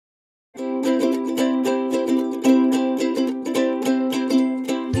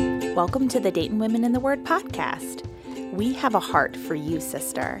Welcome to the Dayton Women in the Word podcast. We have a heart for you,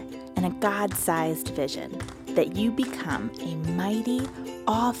 sister, and a God-sized vision that you become a mighty,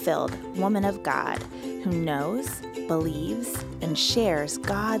 awe-filled woman of God who knows, believes, and shares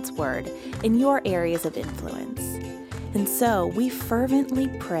God's word in your areas of influence. And so we fervently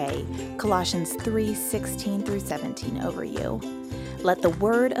pray Colossians 3:16 through 17 over you. Let the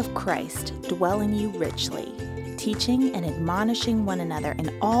word of Christ dwell in you richly, teaching and admonishing one another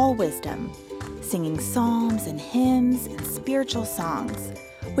in all wisdom, singing psalms and hymns and spiritual songs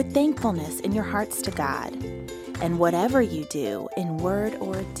with thankfulness in your hearts to God. And whatever you do in word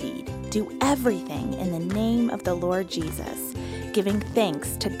or deed, do everything in the name of the Lord Jesus, giving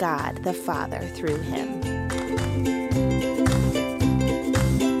thanks to God the Father through him.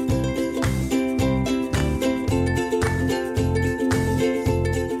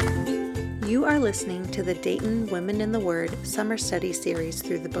 You are listening to the Dayton Women in the Word Summer Study Series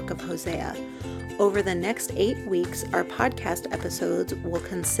through the book of Hosea. Over the next 8 weeks, our podcast episodes will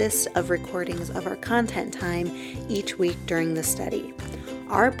consist of recordings of our content time each week during the study.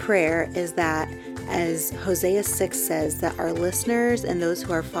 Our prayer is that, as Hosea 6 says, that our listeners and those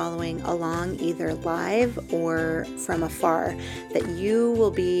who are following along either live or from afar, that you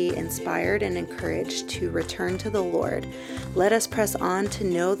will be inspired and encouraged to return to the Lord. Let us press on to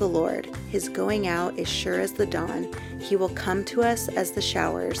know the Lord. His going out is sure as the dawn. He will come to us as the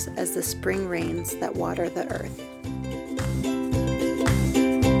showers, as the spring rains that water the earth.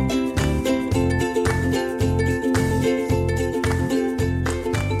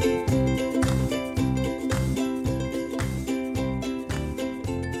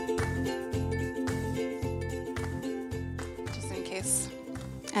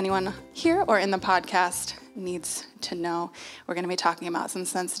 Anyone here or in the podcast needs to know, we're going to be talking about some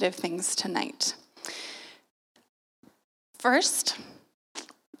sensitive things tonight. First,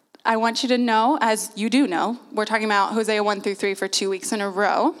 I want you to know, as you do know, we're talking about Hosea 1 through 3 for 2 weeks in a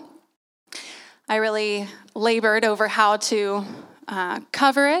row. I really labored over how to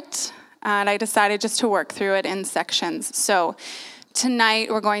cover it, and I decided just to work through it in sections. So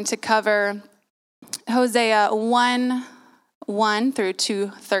tonight we're going to cover Hosea 1 through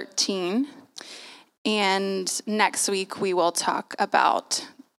 2:13, and next week we will talk about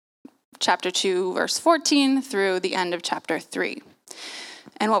chapter 2, verse 14 through the end of chapter 3.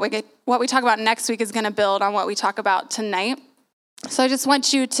 And what we talk about next week is going to build on what we talk about tonight. So I just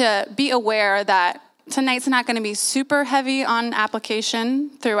want you to be aware that tonight's not going to be super heavy on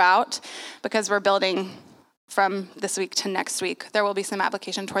application throughout, because we're building from this week to next week. There will be some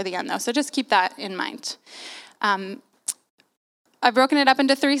application toward the end, though, so just keep that in mind. I've broken it up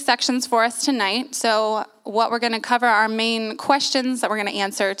into 3 sections for us tonight. So what we're going to cover are main questions that we're going to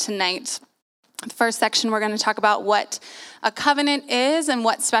answer tonight. The first section, we're going to talk about what a covenant is and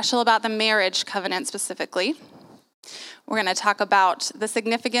what's special about the marriage covenant specifically. We're going to talk about the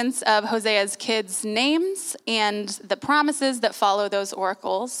significance of Hosea's kids' names and the promises that follow those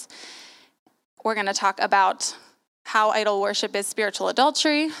oracles. We're going to talk about how idol worship is spiritual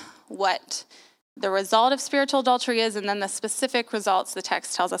adultery, what the result of spiritual adultery is, and then the specific results the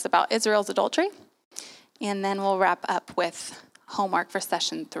text tells us about Israel's adultery. And then we'll wrap up with homework for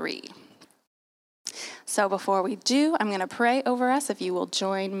session 3. So before we do, I'm going to pray over us, if you will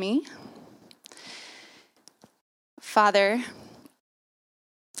join me. Father,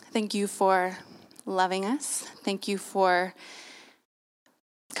 thank you for loving us. Thank you for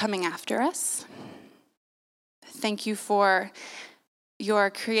coming after us. Thank you for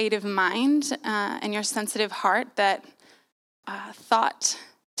your creative mind and your sensitive heart that thought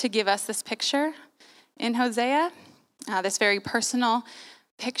to give us this picture in Hosea, this very personal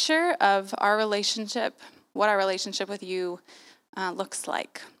picture of our relationship, what our relationship with you looks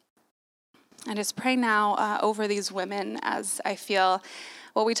like. I just pray now over these women, as I feel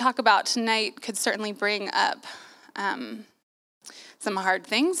what we talk about tonight could certainly bring up some hard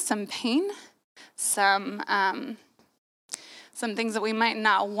things, some pain, some things that we might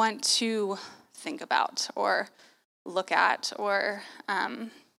not want to think about or look at or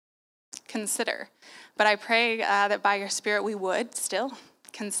consider. But I pray that by your Spirit we would still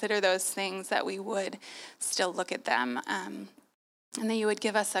consider those things, that we would still look at them, and that you would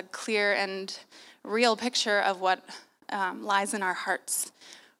give us a clear and real picture of what lies in our hearts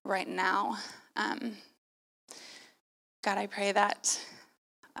right now. God, I pray that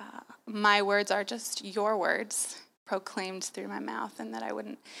my words are just your words, proclaimed through my mouth, and that I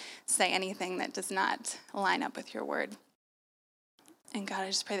wouldn't say anything that does not line up with your word. And God, I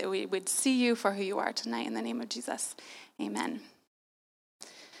just pray that we would see you for who you are tonight, in the name of Jesus. Amen.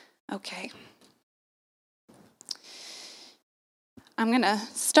 Okay. I'm going to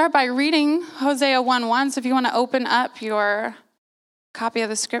start by reading Hosea 1:1. So if you want to open up your copy of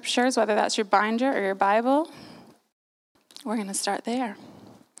the scriptures, whether that's your binder or your Bible, we're going to start there.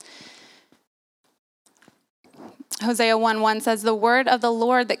 Hosea 1:1 says, "The word of the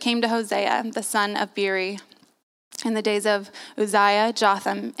Lord that came to Hosea, the son of Beeri, in the days of Uzziah,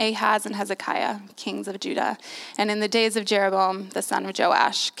 Jotham, Ahaz, and Hezekiah, kings of Judah, and in the days of Jeroboam, the son of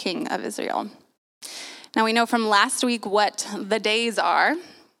Joash, king of Israel." Now we know from last week what the days are.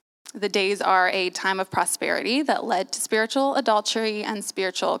 The days are a time of prosperity that led to spiritual adultery and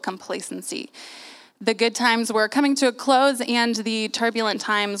spiritual complacency. The good times were coming to a close, and the turbulent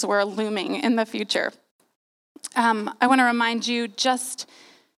times were looming in the future. I want to remind you, just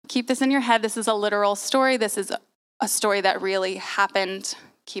keep this in your head. This is a literal story. This is a story that really happened.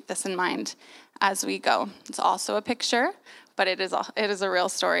 Keep this in mind as we go. It's also a picture, but it is a real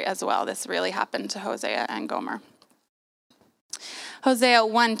story as well. This really happened to Hosea and Gomer. Hosea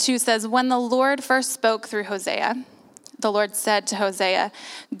 1:2 says, "When the Lord first spoke through Hosea, the Lord said to Hosea,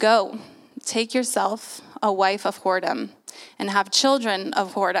 'Go, take yourself a wife of whoredom, and have children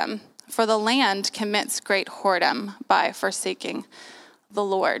of whoredom, for the land commits great whoredom by forsaking the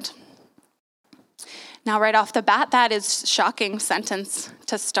Lord.'" Now, right off the bat, that is a shocking sentence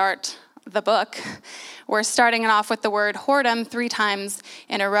to start the book. We're starting it off with the word whoredom 3 times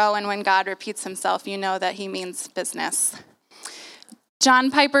in a row, and when God repeats himself, you know that he means business. John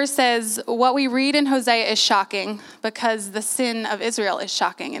Piper says, "What we read in Hosea is shocking because the sin of Israel is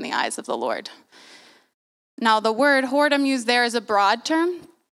shocking in the eyes of the Lord." Now, the word whoredom used there is a broad term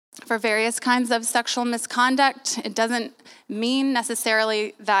for various kinds of sexual misconduct. It doesn't mean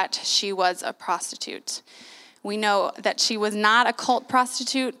necessarily that she was a prostitute. We know that she was not a cult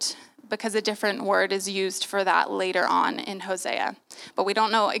prostitute because a different word is used for that later on in Hosea. But we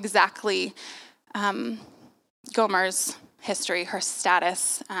don't know exactly Gomer's history, her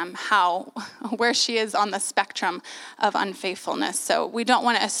status, where she is on the spectrum of unfaithfulness. So we don't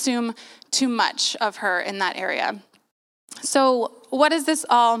want to assume too much of her in that area. So what does this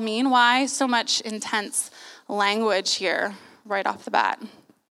all mean? Why so much intense language here right off the bat?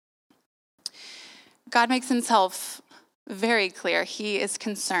 God makes himself very clear. He is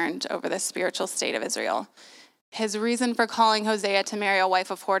concerned over the spiritual state of Israel. His reason for calling Hosea to marry a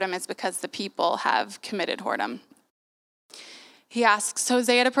wife of whoredom is because the people have committed whoredom. He asks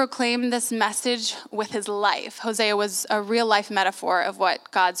Hosea to proclaim this message with his life. Hosea was a real-life metaphor of what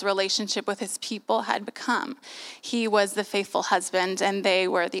God's relationship with his people had become. He was the faithful husband, and they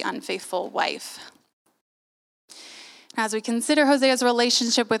were the unfaithful wife. As we consider Hosea's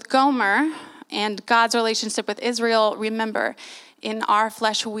relationship with Gomer and God's relationship with Israel, remember, in our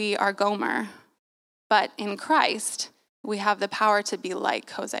flesh we are Gomer, but in Christ we have the power to be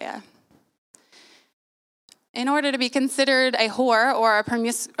like Hosea. In order to be considered a whore or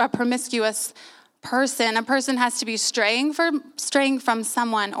a promiscuous person, a person has to be straying from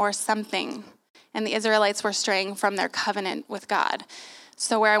someone or something. And the Israelites were straying from their covenant with God.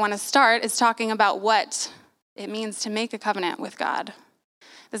 So where I want to start is talking about what it means to make a covenant with God.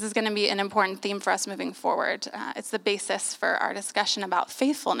 This is going to be an important theme for us moving forward. It's the basis for our discussion about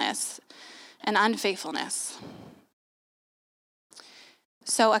faithfulness and unfaithfulness.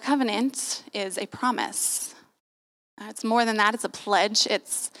 So a covenant is a promise. It's more than that. It's a pledge.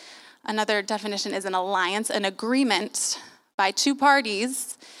 Another definition is an alliance, an agreement by 2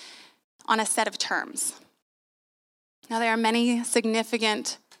 parties on a set of terms. Now, there are many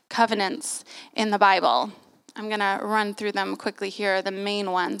significant covenants in the Bible. I'm going to run through them quickly here, the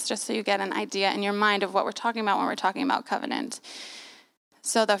main ones, just so you get an idea in your mind of what we're talking about when we're talking about covenant.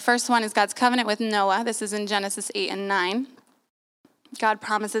 So the first one is God's covenant with Noah. This is in Genesis 8 and 9. God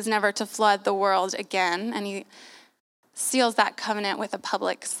promises never to flood the world again, and he seals that covenant with a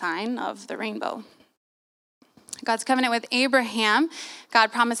public sign of the rainbow. God's covenant with Abraham.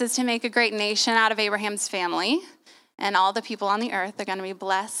 God promises to make a great nation out of Abraham's family, and all the people on the earth are going to be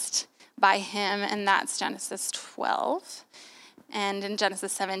blessed by him, and that's Genesis 12. And in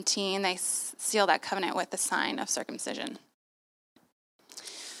Genesis 17, they seal that covenant with the sign of circumcision.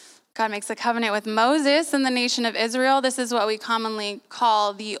 God makes a covenant with Moses and the nation of Israel. This is what we commonly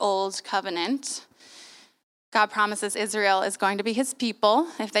call the Old Covenant. God promises Israel is going to be his people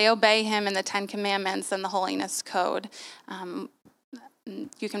if they obey him in the 10 Commandments and the Holiness Code.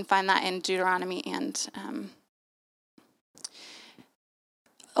 You can find that in Deuteronomy, and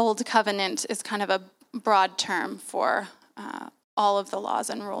Old Covenant is kind of a broad term for all of the laws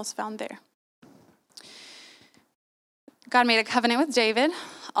and rules found there. God made a covenant with David,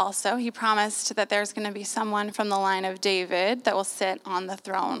 also. He promised that there's going to be someone from the line of David that will sit on the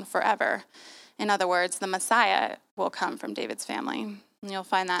throne forever. In other words, the Messiah will come from David's family. And you'll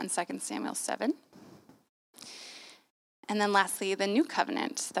find that in 2 Samuel 7. And then lastly, the new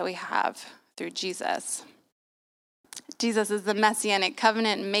covenant that we have through Jesus. Jesus is the messianic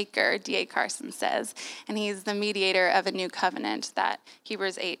covenant maker, D.A. Carson says, and he's the mediator of a new covenant that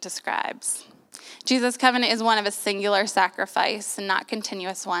Hebrews 8 describes. Jesus' covenant is one of a singular sacrifice and not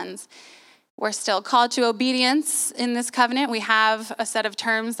continuous ones. We're still called to obedience in this covenant. We have a set of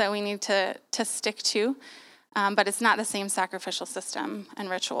terms that we need to stick to, but it's not the same sacrificial system and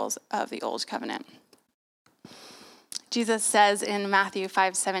rituals of the old covenant. Jesus says in Matthew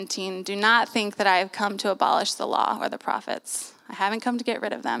 5:17, "Do not think that I have come to abolish the law or the prophets. I haven't come to get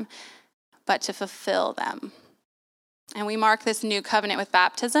rid of them, but to fulfill them." And we mark this new covenant with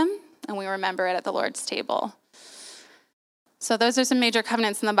baptism, and we remember it at the Lord's table. So those are some major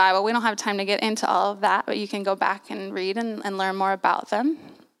covenants in the Bible. We don't have time to get into all of that, but you can go back and read and learn more about them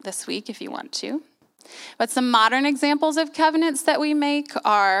this week if you want to. But some modern examples of covenants that we make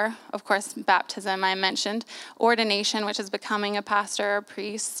are, of course, baptism, I mentioned, ordination, which is becoming a pastor or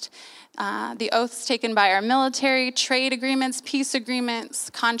priest, the oaths taken by our military, trade agreements, peace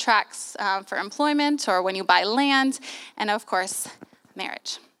agreements, contracts for employment or when you buy land, and of course,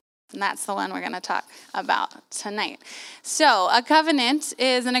 marriage. And that's the one we're going to talk about tonight. So a covenant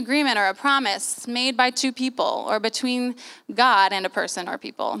is an agreement or a promise made by two people or between God and a person or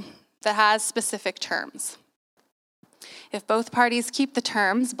people that has specific terms. If both parties keep the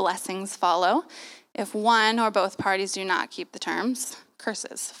terms, blessings follow. If one or both parties do not keep the terms,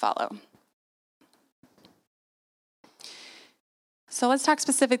 curses follow. So let's talk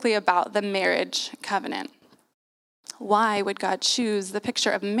specifically about the marriage covenant. Why would God choose the picture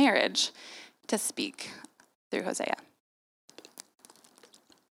of marriage to speak through Hosea?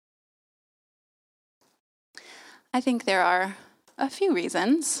 I think there are a few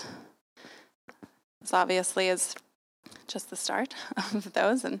reasons. This obviously is just the start of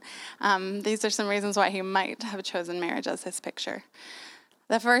those, and these are some reasons why he might have chosen marriage as his picture.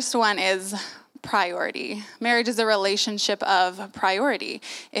 The first one is priority. Marriage is a relationship of priority.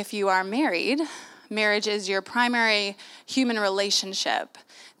 If you are married, marriage is your primary human relationship.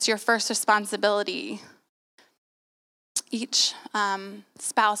 It's your first responsibility. Each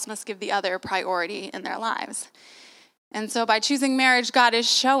spouse must give the other priority in their lives. And so by choosing marriage, God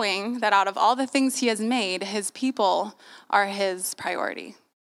is showing that out of all the things he has made, his people are his priority.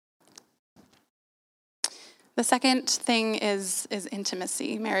 The second thing is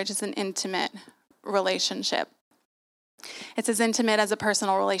intimacy. Marriage is an intimate relationship. It's as intimate as a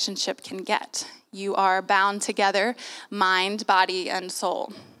personal relationship can get. You are bound together, mind, body, and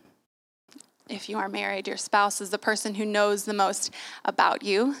soul. If you are married, your spouse is the person who knows the most about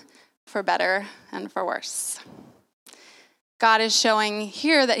you, for better and for worse. God is showing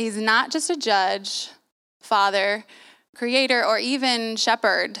here that he's not just a judge, father, creator, or even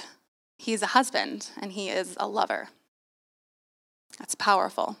shepherd. He's a husband, and he is a lover. That's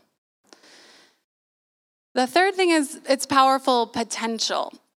powerful. The third thing is its powerful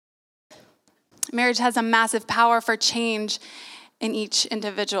potential. Marriage has a massive power for change in each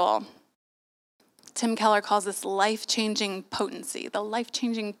individual. Tim Keller calls this life-changing potency, the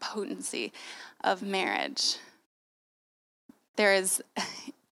life-changing potency of marriage. There is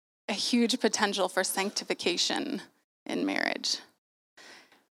a huge potential for sanctification in marriage.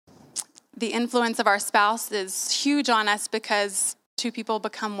 The influence of our spouse is huge on us because two people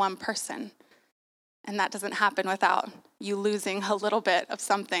become one person. And that doesn't happen without you losing a little bit of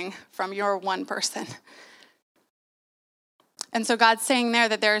something from your one person. And so God's saying there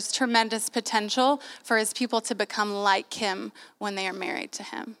that there's tremendous potential for his people to become like him when they are married to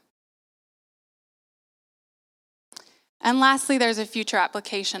him. And lastly, there's a future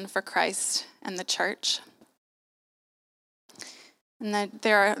application for Christ and the church. And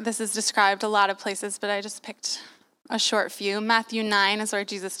this is described a lot of places, but I just picked a short few. Matthew 9 is where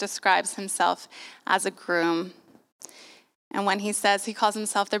Jesus describes himself as a groom. And when he calls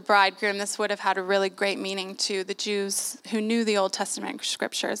himself the bridegroom, this would have had a really great meaning to the Jews who knew the Old Testament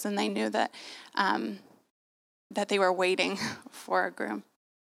scriptures, and they knew that they were waiting for a groom.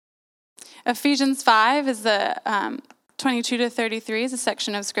 Ephesians 5 is the 22 to 33 is a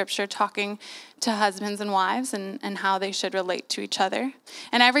section of scripture talking to husbands and wives and how they should relate to each other.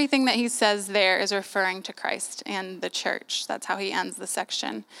 And everything that he says there is referring to Christ and the church. That's how he ends the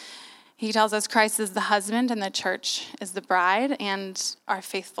section. He tells us Christ is the husband and the church is the bride, and our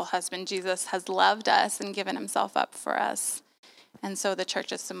faithful husband, Jesus, has loved us and given himself up for us. And so the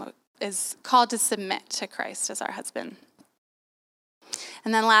church is called to submit to Christ as our husband.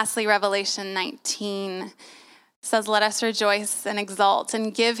 And then lastly, Revelation 19 says, let us rejoice and exult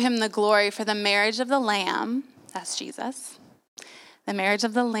and give him the glory, for the marriage of the Lamb, that's Jesus, the marriage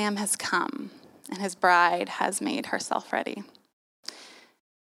of the Lamb has come, and his bride has made herself ready.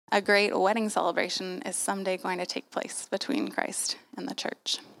 A great wedding celebration is someday going to take place between Christ and the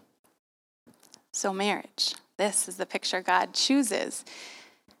church. So marriage, this is the picture God chooses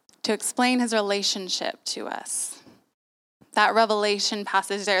to explain his relationship to us. That Revelation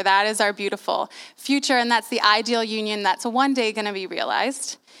passage there, that is our beautiful future, and that's the ideal union that's one day going to be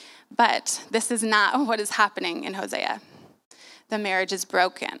realized. But this is not what is happening in Hosea. The marriage is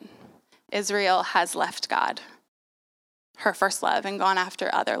broken. Israel has left God, her first love, and gone after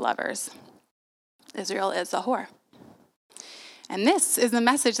other lovers. Israel is a whore. And this is the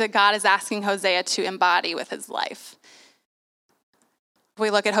message that God is asking Hosea to embody with his life. If we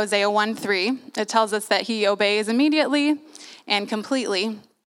look at Hosea 1:3, it tells us that he obeys immediately and completely,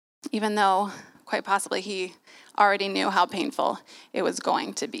 even though quite possibly he already knew how painful it was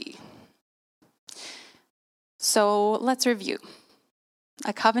going to be. So let's review.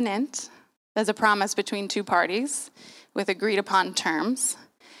 A covenant is a promise between two parties with agreed upon terms,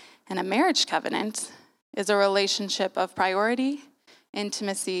 and a marriage covenant is a relationship of priority,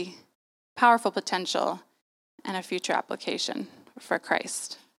 intimacy, powerful potential, and a future application for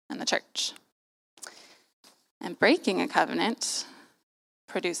Christ and the church. And breaking a covenant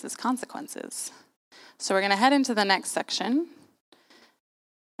produces consequences. So we're going to head into the next section,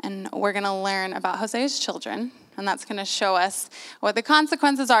 and we're going to learn about Hosea's children, and that's going to show us what the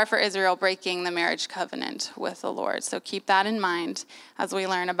consequences are for Israel breaking the marriage covenant with the Lord. So keep that in mind as we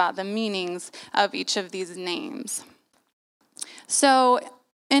learn about the meanings of each of these names. So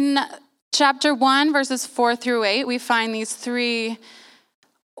in chapter 1, verses 4 through 8, we find these three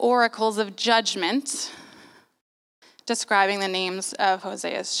oracles of judgment describing the names of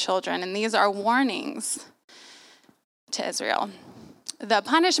Hosea's children. And these are warnings to Israel. The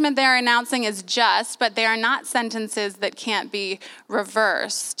punishment they're announcing is just, but they are not sentences that can't be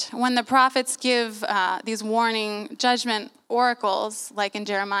reversed. When the prophets give these warning judgment oracles, like in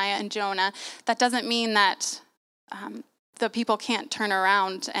Jeremiah and Jonah, that doesn't mean that the people can't turn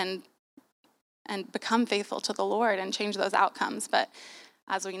around and become faithful to the Lord and change those outcomes. But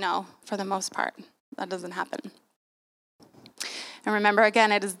as we know, for the most part, that doesn't happen. And remember,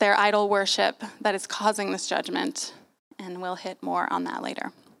 again, it is their idol worship that is causing this judgment, and we'll hit more on that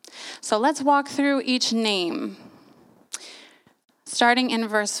later. So let's walk through each name. Starting in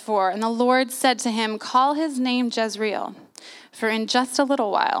verse 4, and the Lord said to him, call his name Jezreel, for in just a little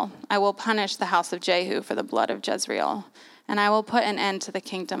while I will punish the house of Jehu for the blood of Jezreel, and I will put an end to the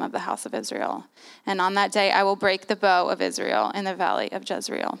kingdom of the house of Israel. And on that day I will break the bow of Israel in the valley of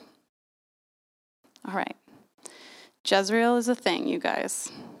Jezreel. All right. Jezreel is a thing, you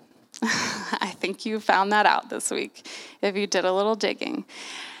guys. I think you found that out this week, if you did a little digging.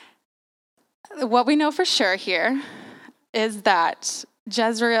 What we know for sure here is that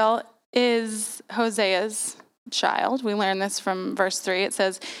Jezreel is Hosea's child. We learn this from verse 3. It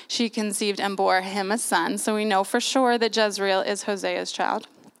says, she conceived and bore him a son. So we know for sure that Jezreel is Hosea's child.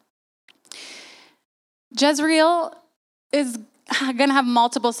 Jezreel is going to have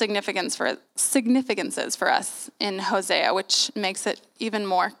multiple significances for us in Hosea, which makes it even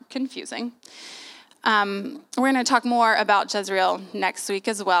more confusing. We're going to talk more about Jezreel next week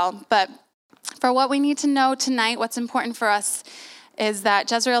as well. But for what we need to know tonight, what's important for us is that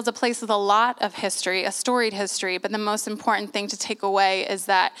Jezreel is a place with a lot of history, a storied history, but the most important thing to take away is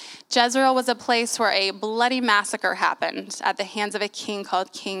that Jezreel was a place where a bloody massacre happened at the hands of a king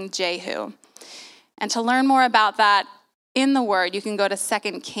called King Jehu. And to learn more about that in the Word, you can go to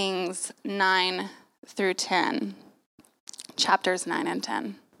 2 Kings 9 through 10, chapters 9 and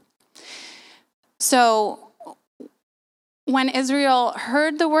 10. So when Israel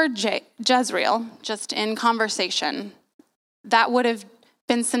heard the word Jezreel, just in conversation, that would have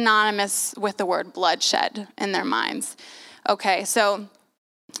been synonymous with the word bloodshed in their minds. Okay, so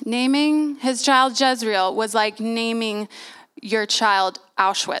naming his child Jezreel was like naming your child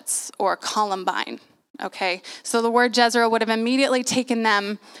Auschwitz or Columbine. Okay, so the word Jezreel would have immediately taken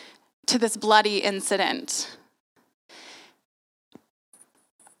them to this bloody incident.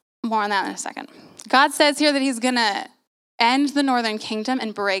 More on that in a second. God says here that he's going to end the northern kingdom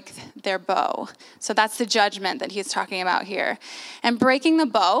and break their bow. So that's the judgment that he's talking about here. And breaking the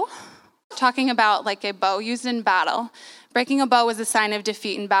bow, talking about like a bow used in battle. Breaking a bow is a sign of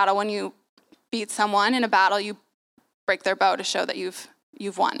defeat in battle. When you beat someone in a battle, you break their bow to show that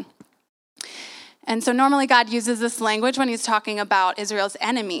you've won. And so normally God uses this language when he's talking about Israel's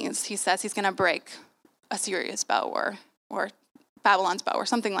enemies. He says he's going to break a serious bow or Babylon's bow or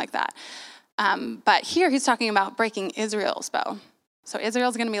something like that. But here he's talking about breaking Israel's bow. So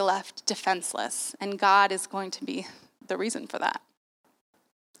Israel's going to be left defenseless, and God is going to be the reason for that.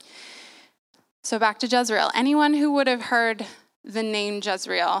 So back to Jezreel. Anyone who would have heard the name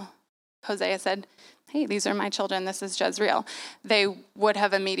Jezreel, Hosea said, hey, these are my children, this is Jezreel. They would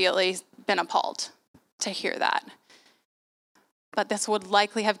have immediately been appalled to hear that. But this would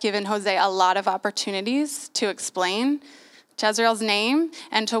likely have given Hosea a lot of opportunities to explain Jezreel's name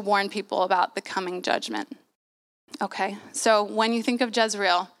and to warn people about the coming judgment. Okay, so when you think of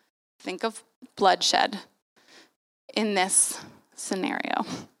Jezreel, think of bloodshed in this scenario.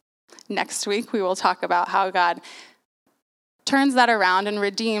 Next week, we will talk about how God turns that around and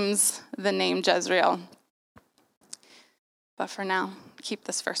redeems the name Jezreel. But for now, keep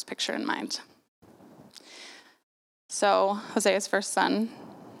this first picture in mind. So Hosea's first son,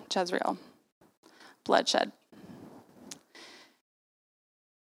 Jezreel, bloodshed.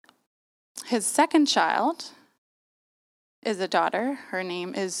 His second child is a daughter. Her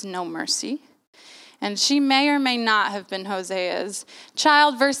name is No Mercy. And she may or may not have been Hosea's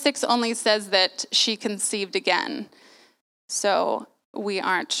child. Verse 6 only says that she conceived again. So we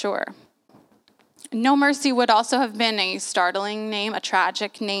aren't sure. No Mercy would also have been a startling name, a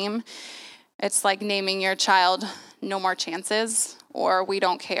tragic name. It's like naming your child No More Chances, or We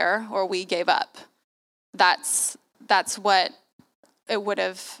Don't Care, or We Gave Up. That's what it would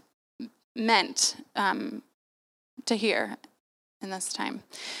have meant to hear in this time.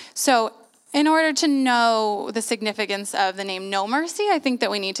 So in order to know the significance of the name No Mercy, I think that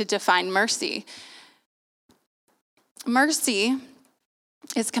we need to define mercy. Mercy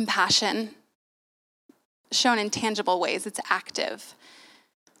is compassion shown in tangible ways. It's active.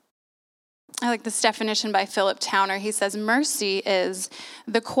 I like this definition by Philip Towner. He says, mercy is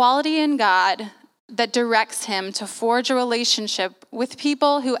the quality in God that directs him to forge a relationship with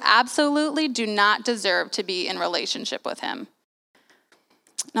people who absolutely do not deserve to be in relationship with him.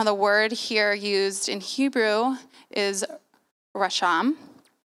 Now, the word here used in Hebrew is rasham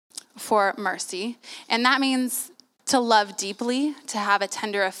for mercy, and that means to love deeply, to have a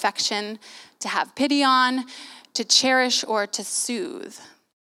tender affection, to have pity on, to cherish, or to soothe.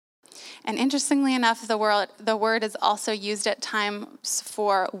 And interestingly enough, the word is also used at times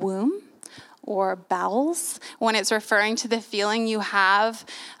for womb or bowels, when it's referring to the feeling you have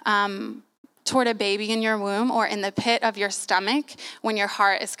toward a baby in your womb or in the pit of your stomach when your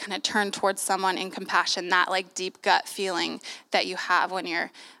heart is kind of turned towards someone in compassion, that like deep gut feeling that you have when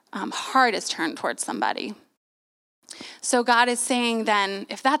your heart is turned towards somebody. So God is saying then,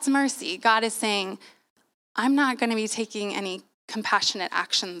 if that's mercy, God is saying, I'm not going to be taking any compassionate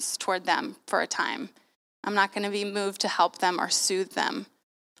actions toward them for a time. I'm not going to be moved to help them or soothe them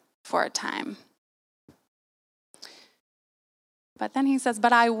for a time. But then he says,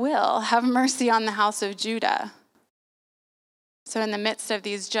 but I will have mercy on the house of Judah. So in the midst of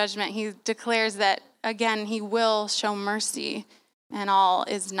these judgment, he declares that, again, he will show mercy and all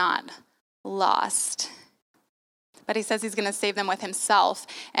is not lost. But he says he's going to save them with himself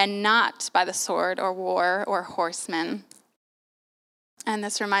and not by the sword or war or horsemen. And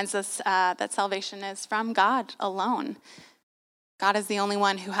this reminds us that salvation is from God alone. God is the only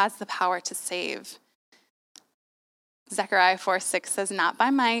one who has the power to save. Zechariah 4:6 says, not by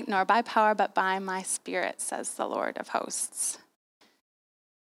might nor by power, but by my spirit, says the Lord of hosts.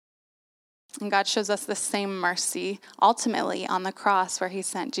 And God shows us the same mercy ultimately on the cross where he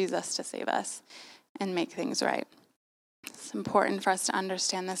sent Jesus to save us and make things right. It's important for us to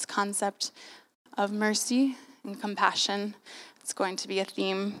understand this concept of mercy and compassion. It's going to be a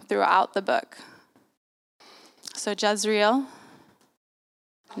theme throughout the book. So Jezreel,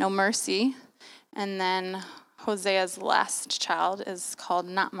 no mercy, and then Hosea's last child is called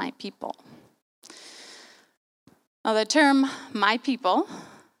Not My People. Now the term my people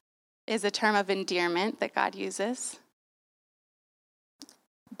is a term of endearment that God uses.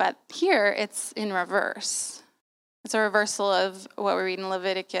 But here it's in reverse. It's a reversal of what we read in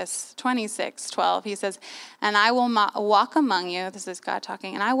Leviticus 26:12. He says, and I will walk among you, this is God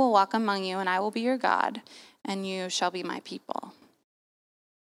talking, and I will walk among you, and I will be your God, and you shall be my people.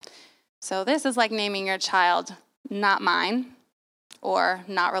 So this is like naming your child not mine, or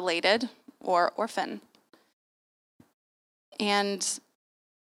not related, or orphan. And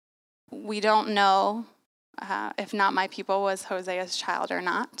we don't know if Not My People was Hosea's child or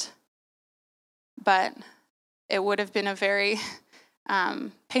not, but it would have been a very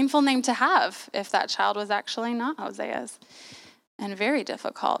painful name to have if that child was actually not Hosea's, and very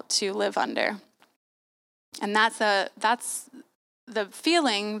difficult to live under. And that's the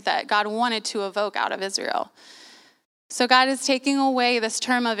feeling that God wanted to evoke out of Israel. So God is taking away this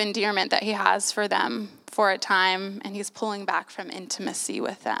term of endearment that he has for them for a time, and he's pulling back from intimacy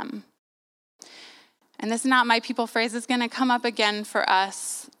with them. And this "not my people" phrase is going to come up again for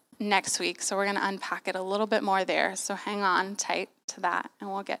us next week, so we're going to unpack it a little bit more there. So hang on tight to that, and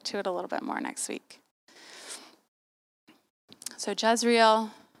we'll get to it a little bit more next week. So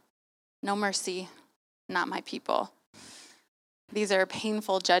Jezreel, no mercy, not my people. These are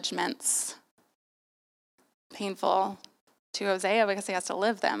painful judgments. Painful to Hosea because he has to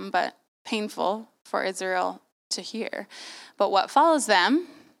live them, but painful for Israel to hear. But what follows them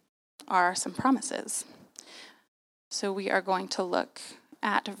are some promises. So we are going to look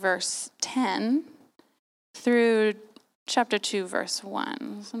at verse 10 through chapter 2, verse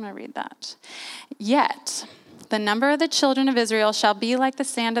 1. So I'm going to read that. Yet the number of the children of Israel shall be like the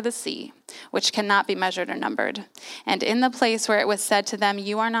sand of the sea, which cannot be measured or numbered. And in the place where it was said to them,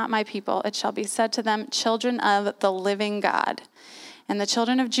 "You are not my people," it shall be said to them, "Children of the living God." And the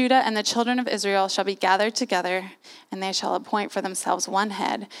children of Judah and the children of Israel shall be gathered together, and they shall appoint for themselves one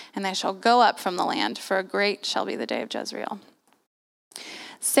head, and they shall go up from the land, for great shall be the day of Jezreel.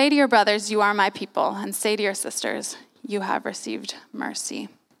 Say to your brothers, "You are my people," and say to your sisters, "You have received mercy."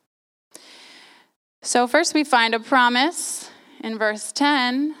 So first we find a promise in verse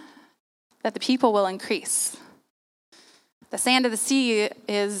 10 that the people will increase. The sand of the sea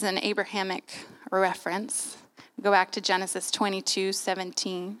is an Abrahamic reference. Go back to Genesis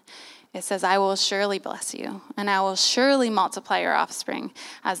 22:17. It says, "I will surely bless you, and I will surely multiply your offspring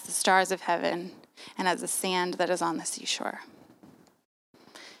as the stars of heaven and as the sand that is on the seashore."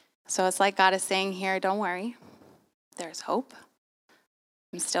 So it's like God is saying here, don't worry, there's hope.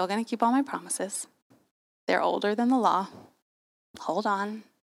 I'm still going to keep all my promises. They're older than the law. Hold on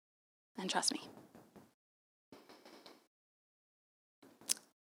and trust me.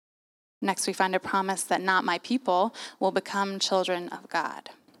 Next, we find a promise that not my people will become children of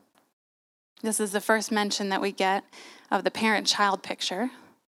God. This is the first mention that we get of the parent-child picture.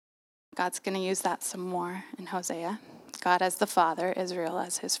 God's going to use that some more in Hosea. God as the father, Israel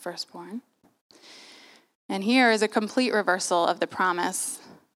as his firstborn. And here is a complete reversal of the promise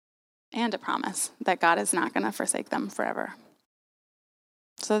and a promise that God is not going to forsake them forever.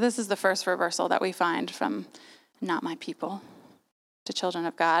 So this is the first reversal that we find from "not my people" to "children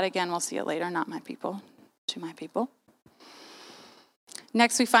of God." Again, we'll see it later, "not my people" to "my people."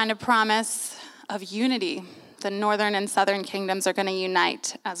 Next, we find a promise of unity. The northern and southern kingdoms are going to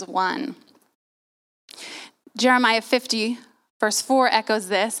unite as one. Jeremiah 50, verse 4 echoes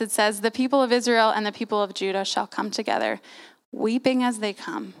this. It says, "The people of Israel and the people of Judah shall come together, weeping as they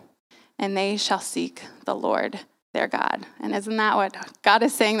come, and they shall seek the Lord their God." And isn't that what God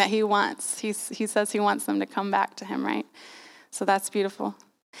is saying that he wants? He says he wants them to come back to him, right? So that's beautiful.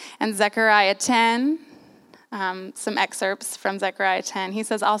 And Zechariah 10, some excerpts from Zechariah 10. He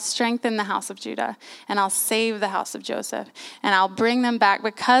says, "I'll strengthen the house of Judah, and I'll save the house of Joseph, and I'll bring them back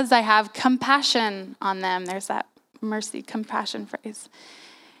because I have compassion on them." There's that mercy, compassion phrase.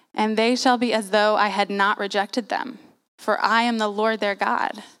 "And they shall be as though I had not rejected them, for I am the Lord their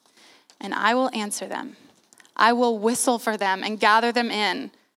God, and I will answer them. I will whistle for them and gather them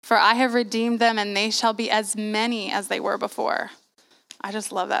in, for I have redeemed them, and they shall be as many as they were before." I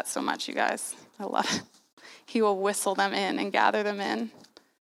just love that so much, you guys. I love it. He will whistle them in and gather them in.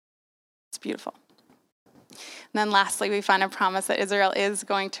 It's beautiful. And then lastly, we find a promise that Israel is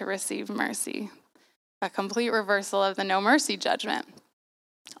going to receive mercy. A complete reversal of the no mercy judgment.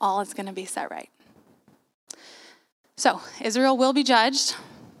 All is going to be set right. So Israel will be judged,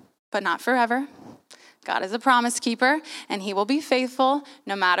 but not forever. God is a promise keeper, and he will be faithful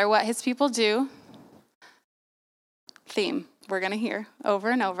no matter what his people do. Theme we're going to hear over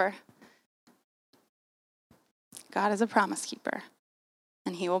and over. God is a promise keeper,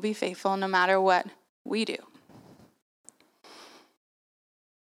 and he will be faithful no matter what we do.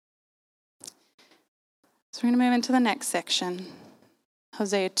 So we're going to move into the next section,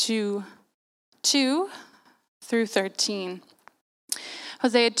 Hosea 2 through 13.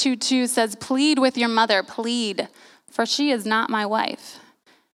 Hosea 2:2 says, "Plead with your mother, plead, for she is not my wife,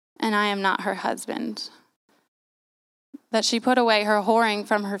 and I am not her husband. That she put away her whoring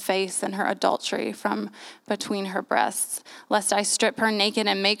from her face and her adultery from between her breasts, lest I strip her naked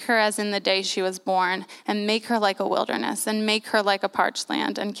and make her as in the day she was born, and make her like a wilderness, and make her like a parched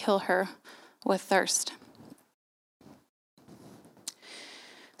land, and kill her with thirst."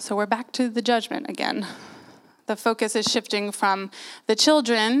 So we're back to the judgment again. The focus is shifting from the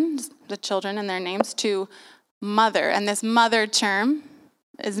children and their names, to mother. And this mother term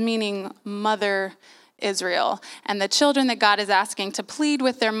is meaning mother Israel. And the children that God is asking to plead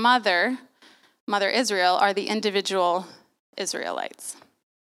with their mother Mother Israel are the individual Israelites.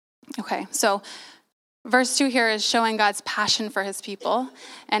 Okay, so verse 2 here is showing God's passion for his people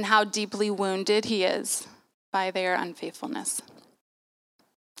and how deeply wounded he is by their unfaithfulness.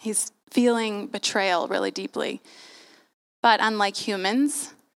 He's feeling betrayal really deeply. But unlike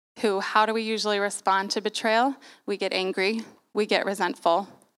humans, how do we usually respond to betrayal? We get angry, we get resentful.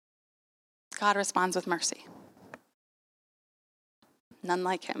 God responds with mercy. None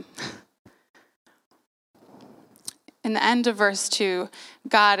like him. In the end of verse 2,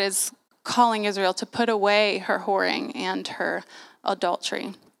 God is calling Israel to put away her whoring and her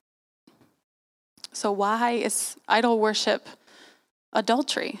adultery. So why is idol worship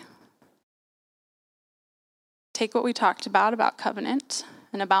adultery? Take what we talked about covenant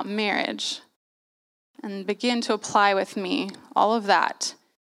and about marriage, and begin to apply with me all of that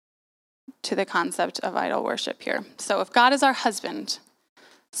to the concept of idol worship here. So if God is our husband,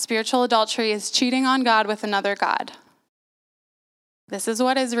 spiritual adultery is cheating on God with another god. This is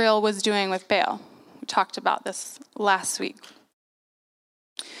what Israel was doing with Baal. We talked about this last week.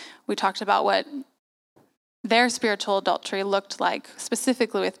 We talked about what their spiritual adultery looked like,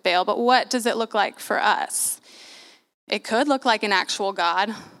 specifically with Baal, but what does it look like for us? It could look like an actual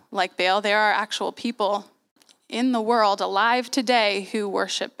god, like Baal. There are actual people in the world alive today who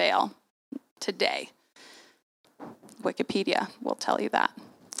worship Baal today. Wikipedia will tell you that.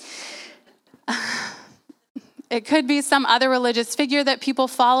 It could be some other religious figure that people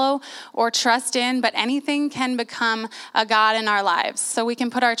follow or trust in, but anything can become a god in our lives. So we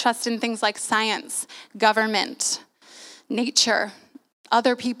can put our trust in things like science, government, nature,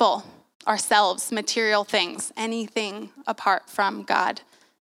 other people, ourselves, material things, anything apart from God.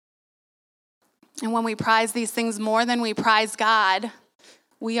 And when we prize these things more than we prize God,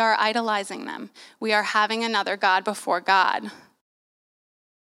 we are idolizing them. We are having another god before God.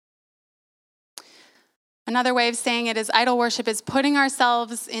 Another way of saying it is idol worship is putting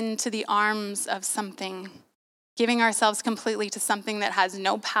ourselves into the arms of something, giving ourselves completely to something that has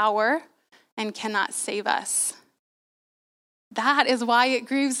no power and cannot save us. That is why it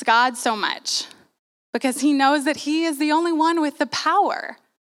grieves God so much, because he knows that he is the only one with the power.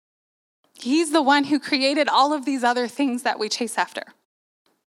 He's the one who created all of these other things that we chase after.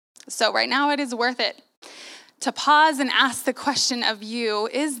 So right now it is worth it to pause and ask the question of you,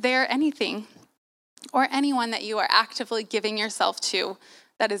 is there anything or anyone that you are actively giving yourself to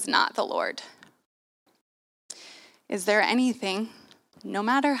that is not the Lord? Is there anything, no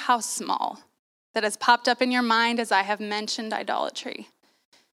matter how small, that has popped up in your mind as I have mentioned idolatry?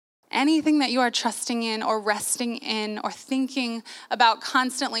 Anything that you are trusting in or resting in or thinking about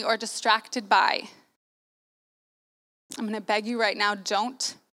constantly or distracted by? I'm going to beg you right now,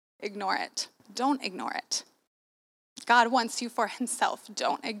 don't ignore it. Don't ignore it. God wants you for himself.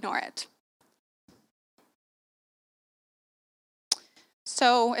 Don't ignore it.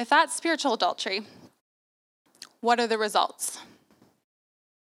 So if that's spiritual adultery, what are the results?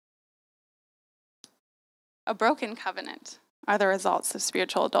 A broken covenant are the results of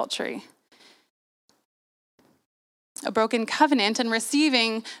spiritual adultery. A broken covenant and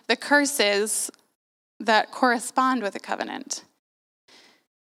receiving the curses that correspond with a covenant.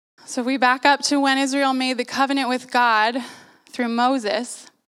 So if we back up to when Israel made the covenant with God through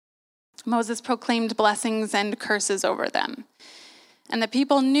Moses, Moses proclaimed blessings and curses over them. And the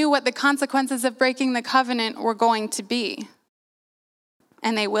people knew what the consequences of breaking the covenant were going to be.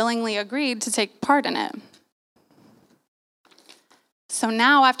 And they willingly agreed to take part in it. So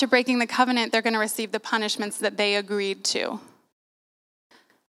now, after breaking the covenant, they're going to receive the punishments that they agreed to.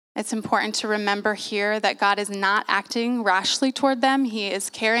 It's important to remember here that God is not acting rashly toward them. He is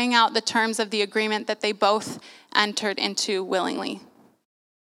carrying out the terms of the agreement that they both entered into willingly.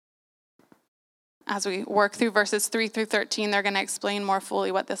 As we work through verses 3 through 13, they're going to explain more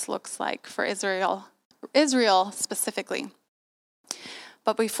fully what this looks like for Israel specifically.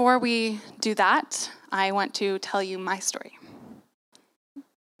 But before we do that, I want to tell you my story.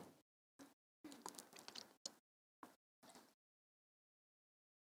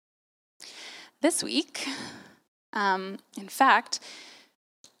 This week, in fact,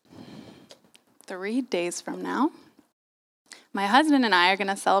 3 days from now, my husband and I are going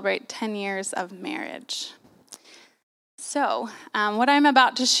to celebrate 10 years of marriage. So, what I'm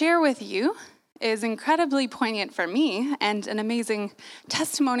about to share with you is incredibly poignant for me and an amazing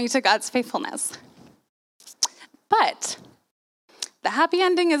testimony to God's faithfulness. But the happy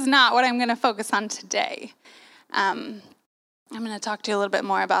ending is not what I'm going to focus on today. I'm going to talk to you a little bit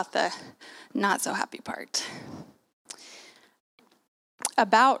more about the not so happy part.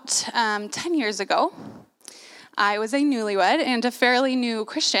 About 10 years ago, I was a newlywed and a fairly new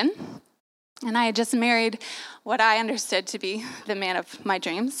Christian, And I had just married what I understood to be the man of my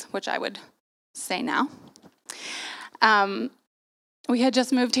dreams, which I would say now. We had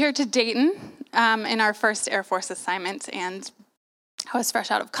just moved here to Dayton in our first Air Force assignment, and I was fresh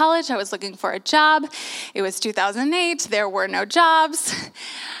out of college. I was looking for a job. It was 2008. There were no jobs.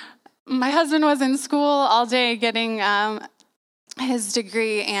 My husband was in school all day getting his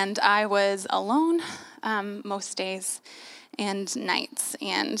degree, and I was alone most days and nights,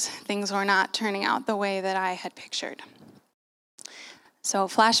 and things were not turning out the way that I had pictured. So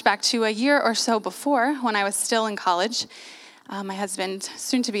flashback to a year or so before, when I was still in college, my husband,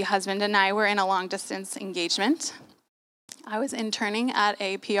 soon-to-be husband, and I were in a long-distance engagement. I was interning at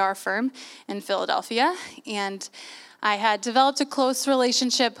a PR firm in Philadelphia, and I had developed a close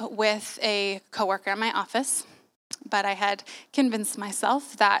relationship with a coworker at my office, but I had convinced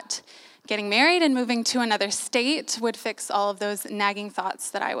myself that getting married and moving to another state would fix all of those nagging thoughts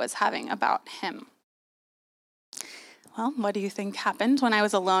that I was having about him. Well, what do you think happened when I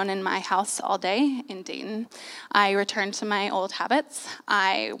was alone in my house all day in Dayton? I returned to my old habits.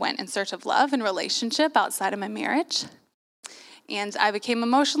 I went in search of love and relationship outside of my marriage. And I became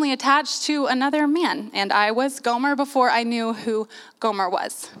emotionally attached to another man. And I was Gomer before I knew who Gomer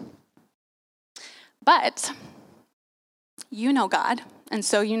was. But you know God, and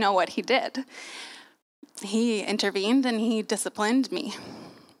so you know what he did. He intervened and he disciplined me.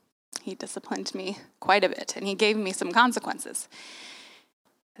 He disciplined me quite a bit, and he gave me some consequences.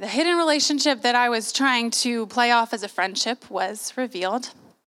 The hidden relationship that I was trying to play off as a friendship was revealed.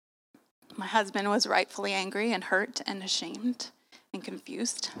 My husband was rightfully angry and hurt and ashamed and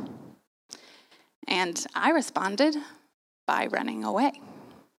confused. And I responded by running away.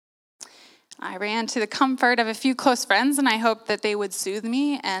 I ran to the comfort of a few close friends, and I hoped that they would soothe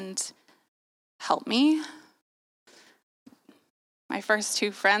me and help me. My first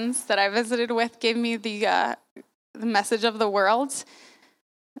two friends that I visited with gave me the message of the world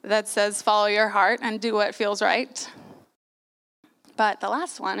that says, follow your heart and do what feels right. But the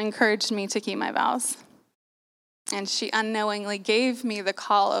last one encouraged me to keep my vows. And she unknowingly gave me the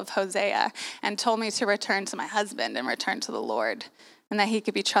call of Hosea and told me to return to my husband and return to the Lord, and that he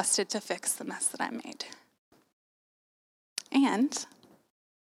could be trusted to fix the mess that I made. And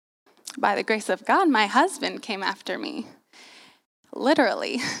by the grace of God, my husband came after me.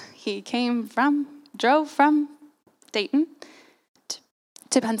 Literally, he drove from Dayton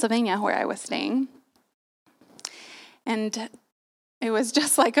to Pennsylvania, where I was staying. And it was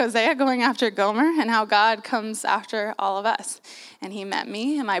just like Hosea going after Gomer, and how God comes after all of us. And he met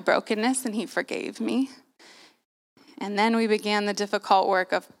me in my brokenness, and he forgave me. And then we began the difficult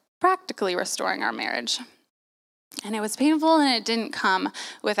work of practically restoring our marriage. And it was painful, and it didn't come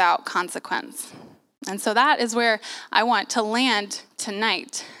without consequence. And so that is where I want to land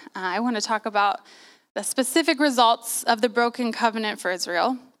tonight. I want to talk about the specific results of the broken covenant for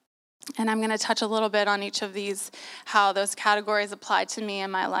Israel. And I'm going to touch a little bit on each of these, how those categories apply to me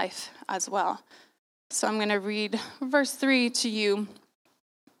in my life as well. So I'm going to read verse 3 to you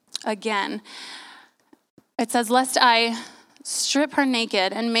again. It says, lest I strip her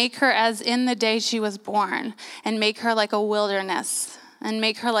naked and make her as in the day she was born, and make her like a wilderness, and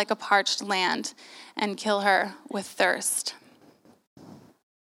make her like a parched land, and kill her with thirst.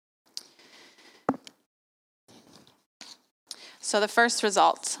 So the first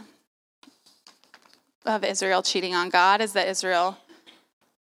result of Israel cheating on God is that Israel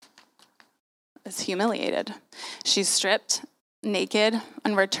is humiliated. She's stripped naked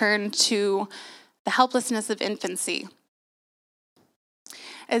and returned to the helplessness of infancy.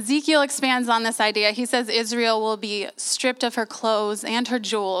 Ezekiel expands on this idea. He says Israel will be stripped of her clothes and her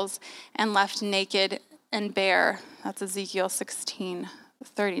jewels and left naked and bare. That's Ezekiel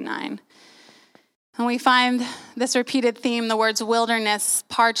 16:39. And we find this repeated theme, the words wilderness,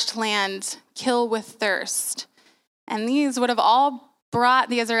 parched land, kill with thirst. And these would have all brought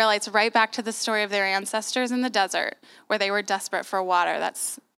the Israelites right back to the story of their ancestors in the desert, where they were desperate for water.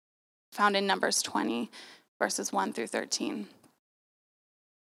 That's found in Numbers 20, verses 1 through 13.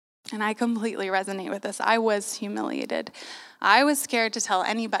 And I completely resonate with this. I was humiliated. I was scared to tell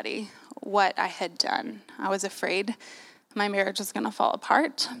anybody what I had done. I was afraid my marriage was going to fall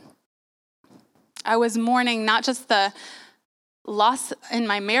apart. I was mourning not just the loss in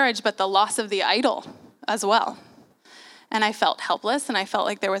my marriage, but the loss of the idol as well. And I felt helpless, and I felt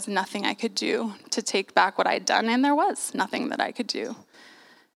like there was nothing I could do to take back what I'd done, and there was nothing that I could do.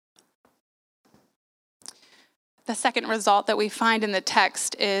 The second result that we find in the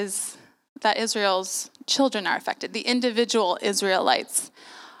text is that Israel's children are affected. The individual Israelites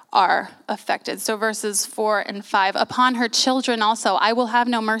are affected. So verses 4 and 5, upon her children also I will have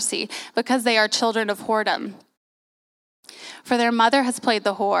no mercy, because they are children of whoredom. For their mother has played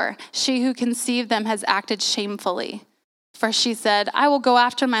the whore. She who conceived them has acted shamefully. For she said, I will go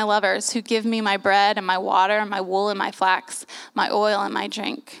after my lovers who give me my bread and my water and my wool and my flax, my oil and my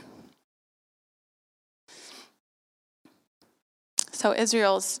drink. So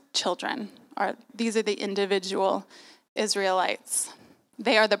Israel's children these are the individual Israelites.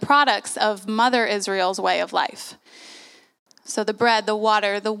 They are the products of Mother Israel's way of life. So the bread, the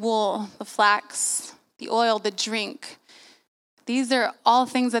water, the wool, the flax, the oil, the drink, these are all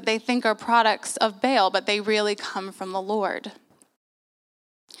things that they think are products of Baal, but they really come from the Lord.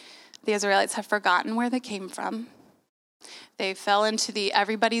 The Israelites have forgotten where they came from. They fell into the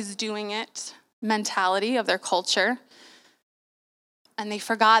everybody's doing it mentality of their culture. And they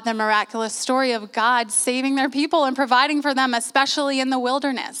forgot the miraculous story of God saving their people and providing for them, especially in the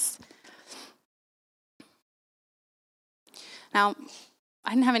wilderness. Now,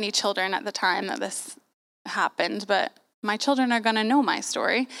 I didn't have any children at the time that this happened, but my children are going to know my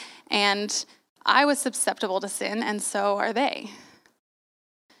story. And I was susceptible to sin, and so are they.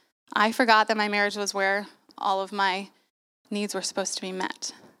 I forgot that my marriage was where all of my needs were supposed to be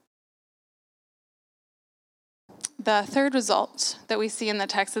met. The third result that we see in the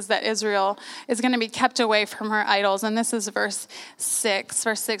text is that Israel is going to be kept away from her idols. And this is verse 6.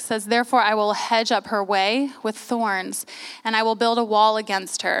 Verse 6 says, therefore I will hedge up her way with thorns, and I will build a wall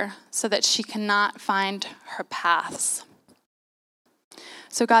against her so that she cannot find her paths.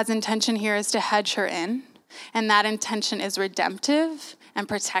 So God's intention here is to hedge her in, and that intention is redemptive and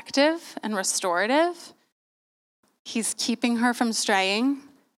protective and restorative. He's keeping her from straying,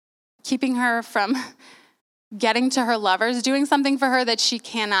 keeping her from getting to her lovers, doing something for her that she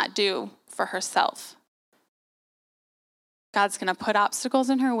cannot do for herself. God's going to put obstacles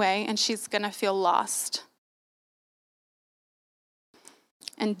in her way, and she's going to feel lost.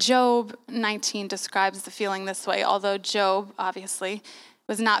 And Job 19 describes the feeling this way, although Job, obviously,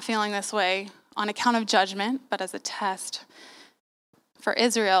 was not feeling this way on account of judgment, but as a test. For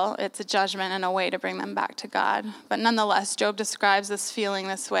Israel, it's a judgment and a way to bring them back to God. But nonetheless, Job describes this feeling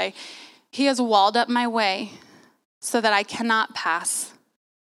this way. He has walled up my way so that I cannot pass,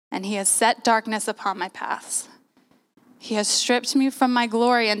 and he has set darkness upon my paths. He has stripped me from my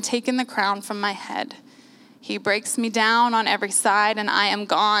glory and taken the crown from my head. He breaks me down on every side, and I am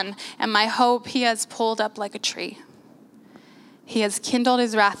gone, and my hope he has pulled up like a tree. He has kindled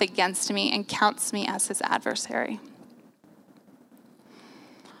his wrath against me and counts me as his adversary.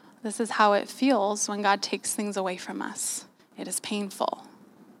 This is how it feels when God takes things away from us. It is painful.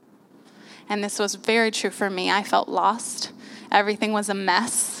 And this was very true for me. I felt lost. Everything was a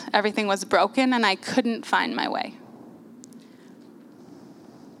mess. Everything was broken, and I couldn't find my way.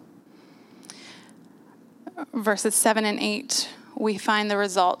 Verses 7 and 8, we find the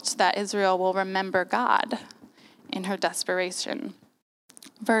result that Israel will remember God in her desperation.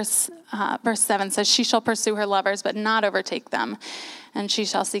 Verse 7 says, she shall pursue her lovers, but not overtake them. And she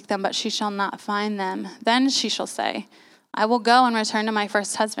shall seek them, but she shall not find them. Then she shall say, I will go and return to my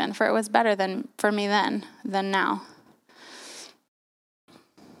first husband, for it was better for me then than now.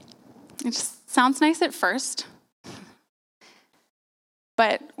 It just sounds nice at first.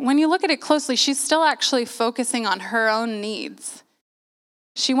 But when you look at it closely, she's still actually focusing on her own needs.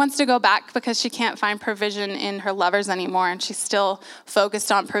 She wants to go back because she can't find provision in her lovers anymore, and she's still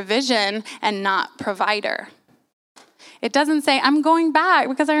focused on provision and not provider. It doesn't say, I'm going back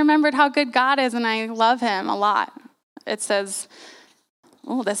because I remembered how good God is and I love him a lot. It says,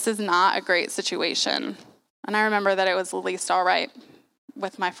 oh, this is not a great situation. And I remember that it was at least all right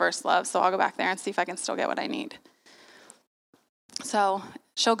with my first love, so I'll go back there and see if I can still get what I need. So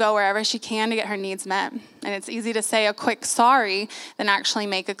she'll go wherever she can to get her needs met. And it's easy to say a quick sorry than actually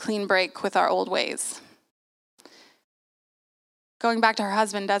make a clean break with our old ways. Going back to her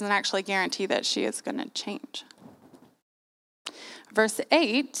husband doesn't actually guarantee that she is going to change. Verse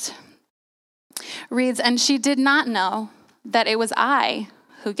 8 reads, and she did not know that it was I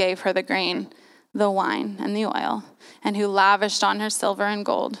who gave her the grain, the wine, and the oil, and who lavished on her silver and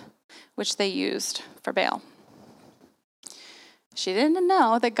gold, which they used for Baal. She didn't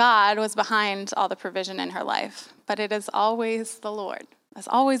know that God was behind all the provision in her life, but it is always the Lord. It's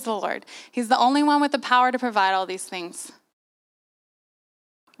always the Lord. He's the only one with the power to provide all these things.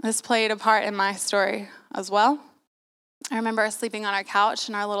 This played a part in my story as well. I remember sleeping on our couch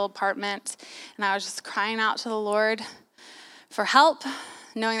in our little apartment, and I was just crying out to the Lord for help,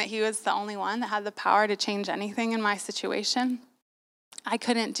 knowing that he was the only one that had the power to change anything in my situation. I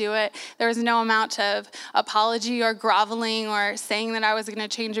couldn't do it. There was no amount of apology or groveling or saying that I was going to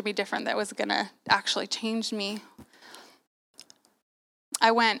change or be different that was going to actually change me.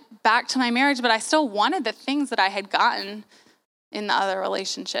 I went back to my marriage, but I still wanted the things that I had gotten in the other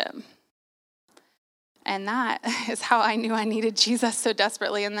relationship. And that is how I knew I needed Jesus so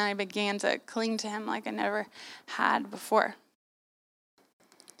desperately. And then I began to cling to him like I never had before.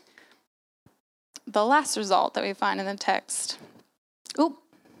 The last result that we find in the text,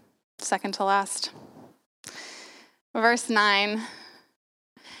 second to last. Verse 9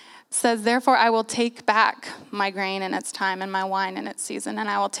 says, therefore I will take back my grain in its time and my wine in its season, and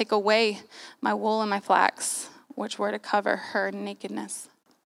I will take away my wool and my flax, which were to cover her nakedness.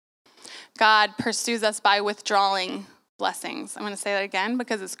 God pursues us by withdrawing blessings. I'm going to say that again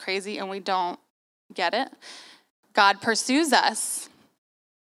because it's crazy and we don't get it. God pursues us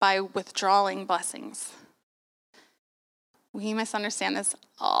by withdrawing blessings. We misunderstand this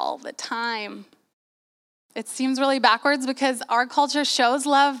all the time. It seems really backwards because our culture shows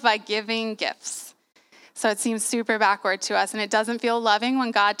love by giving gifts. So it seems super backward to us, and it doesn't feel loving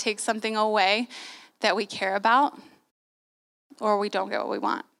when God takes something away that we care about or we don't get what we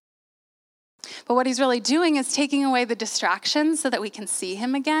want. But what he's really doing is taking away the distractions so that we can see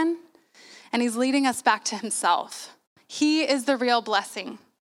him again, and he's leading us back to himself. He is the real blessing.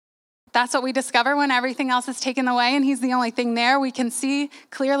 That's what we discover when everything else is taken away and he's the only thing there. We can see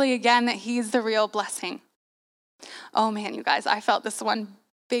clearly again that he's the real blessing. Oh man, you guys, I felt this one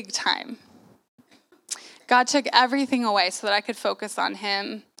big time. God took everything away so that I could focus on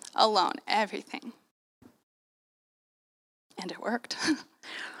him alone, everything. And it worked.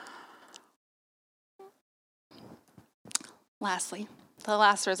 Lastly, the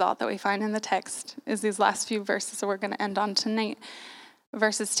last result that we find in the text is these last few verses that we're going to end on tonight.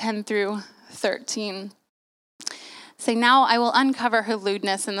 Verses 10 through 13. Say, now I will uncover her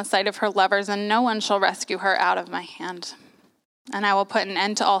lewdness in the sight of her lovers, and no one shall rescue her out of my hand. And I will put an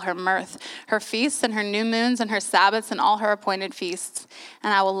end to all her mirth, her feasts and her new moons and her Sabbaths and all her appointed feasts.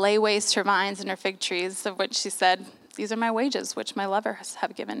 And I will lay waste her vines and her fig trees, of which she said, these are my wages, which my lovers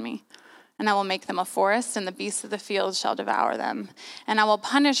have given me. And I will make them a forest, and the beasts of the field shall devour them. And I will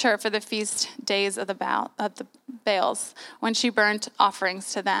punish her for the feast days of the Baals, when she burnt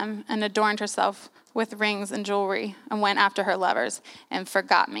offerings to them, and adorned herself with rings and jewelry, and went after her lovers, and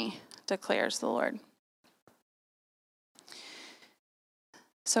forgot me, declares the Lord.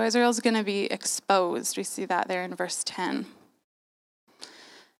 So Israel's going to be exposed. We see that there in verse 10.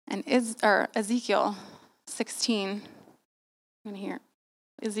 And Ezekiel 16, I'm going to hear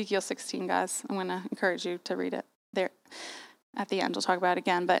Ezekiel 16, guys. I'm going to encourage you to read it there. At the end, we'll talk about it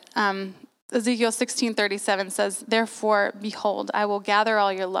again. But Ezekiel 16:37 says, therefore, behold, I will gather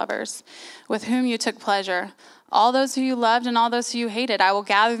all your lovers with whom you took pleasure, all those who you loved and all those who you hated. I will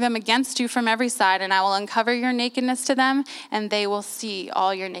gather them against you from every side, and I will uncover your nakedness to them, and they will see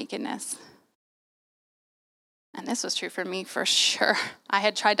all your nakedness. And this was true for me for sure. I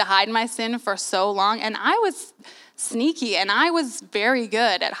had tried to hide my sin for so long, and I was sneaky, and I was very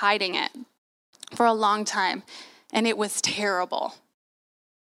good at hiding it for a long time. And it was terrible.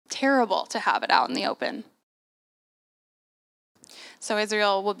 Terrible to have it out in the open. So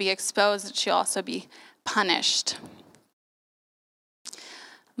Israel will be exposed, and she'll also be punished.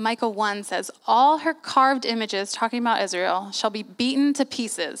 Micah 1 says, all her carved images, talking about Israel, shall be beaten to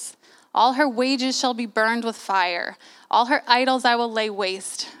pieces. All her wages shall be burned with fire. All her idols I will lay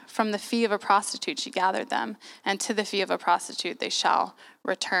waste. From the fee of a prostitute she gathered them, and to the fee of a prostitute they shall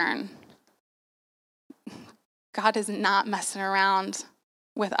return. God is not messing around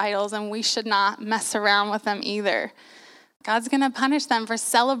with idols, and we should not mess around with them either. God's going to punish them for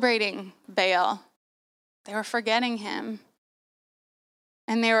celebrating Baal. They were forgetting him.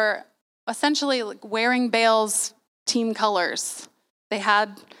 And they were essentially wearing Baal's team colors. They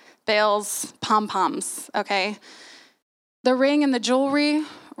had Baal's pom-poms, okay? The ring and the jewelry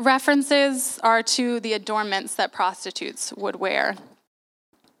references are to the adornments that prostitutes would wear.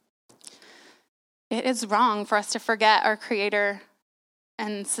 It is wrong for us to forget our Creator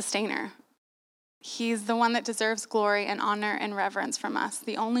and Sustainer. He's the one that deserves glory and honor and reverence from us,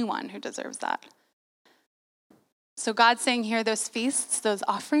 the only one who deserves that. So God's saying here, those feasts, those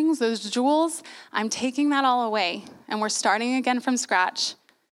offerings, those jewels, I'm taking that all away, and we're starting again from scratch,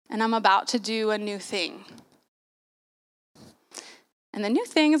 and I'm about to do a new thing. And the new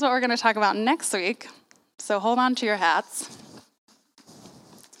thing is what we're going to talk about next week, so hold on to your hats.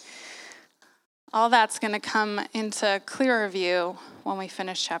 All that's going to come into clearer view when we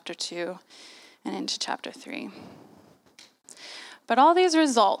finish chapter 2 and into chapter 3. But all these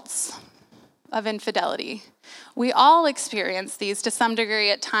results of infidelity. We all experience these to some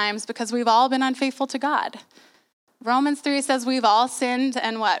degree at times because we've all been unfaithful to God. Romans 3 says we've all sinned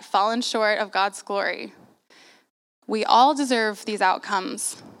and what? Fallen short of God's glory. We all deserve these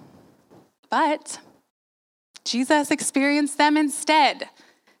outcomes. But Jesus experienced them instead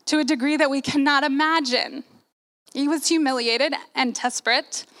to a degree that we cannot imagine. He was humiliated and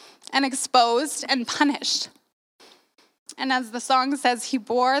desperate and exposed and punished. And as the song says, he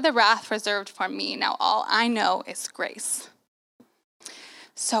bore the wrath reserved for me. Now all I know is grace.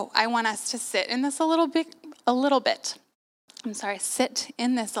 So I want us to sit in this a little bit. Sit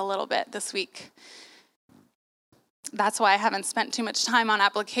in this a little bit this week. That's why I haven't spent too much time on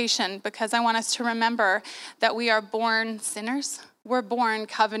application, because I want us to remember that we are born sinners. We're born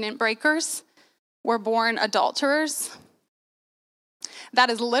covenant breakers. We're born adulterers. That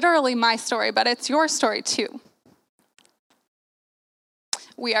is literally my story, but it's your story too.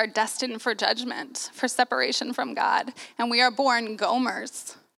 We are destined for judgment, for separation from God, and we are born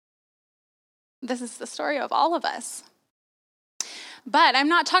Gomers. This is the story of all of us. But I'm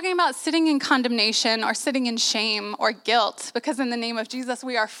not talking about sitting in condemnation or sitting in shame or guilt, because in the name of Jesus,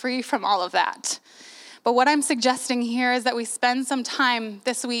 we are free from all of that. But what I'm suggesting here is that we spend some time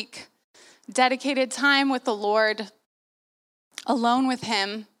this week, dedicated time with the Lord, alone with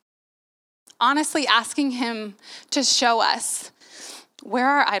him, honestly asking him to show us where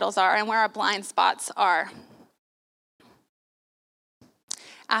our idols are and where our blind spots are.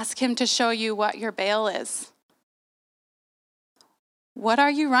 Ask him to show you what your Baal is. What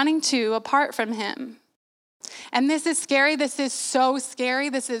are you running to apart from him? And this is scary. This is so scary.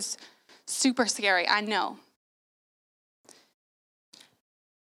 This is super scary, I know.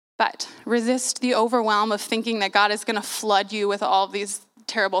 But resist the overwhelm of thinking that God is going to flood you with all of these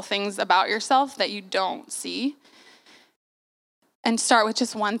terrible things about yourself that you don't see. And start with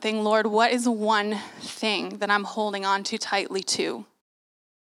just one thing. Lord, what is one thing that I'm holding on too tightly to?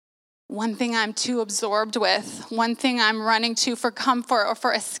 One thing I'm too absorbed with, one thing I'm running to for comfort or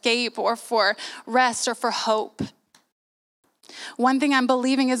for escape or for rest or for hope. One thing I'm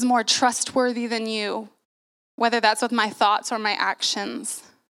believing is more trustworthy than you, whether that's with my thoughts or my actions.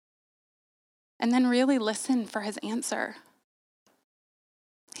 And then really listen for his answer.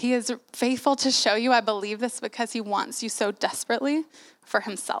 He is faithful to show you. I believe this because he wants you so desperately for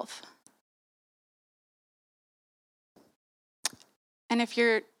himself. And if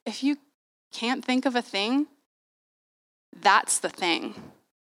you can't think of a thing, that's the thing.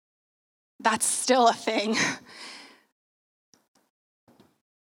 That's still a thing.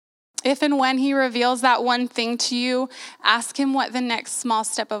 If and when he reveals that one thing to you, ask him what the next small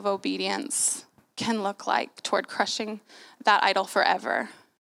step of obedience can look like toward crushing that idol forever.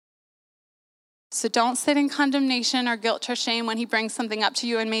 So don't sit in condemnation or guilt or shame when he brings something up to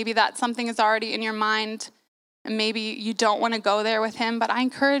you, and maybe that something is already in your mind, and maybe you don't want to go there with him, but I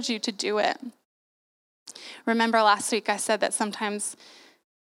encourage you to do it. Remember last week I said that sometimes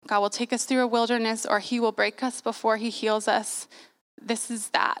God will take us through a wilderness, or he will break us before he heals us. This is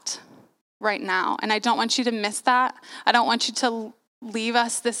that right now, and I don't want you to miss that. I don't want you to leave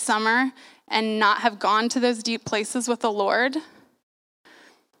us this summer and not have gone to those deep places with the Lord.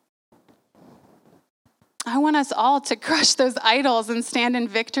 I want us all to crush those idols and stand in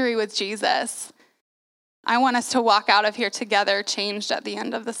victory with Jesus. I want us to walk out of here together, changed at the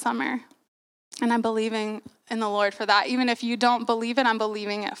end of the summer. And I'm believing in the Lord for that. Even if you don't believe it, I'm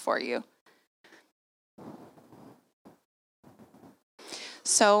believing it for you.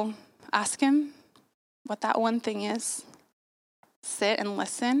 So ask him what that one thing is. Sit and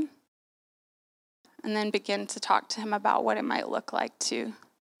listen. And then begin to talk to him about what it might look like to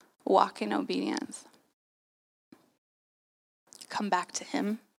walk in obedience. Come back to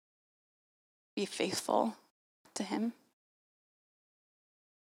him. Be faithful to him.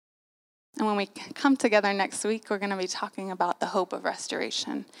 And when we come together next week, we're going to be talking about the hope of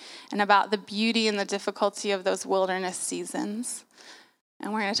restoration and about the beauty and the difficulty of those wilderness seasons.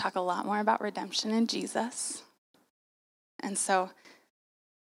 And we're going to talk a lot more about redemption in Jesus. And so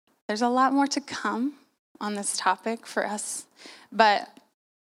there's a lot more to come on this topic for us. But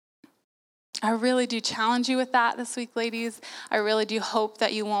I really do challenge you with that this week, ladies. I really do hope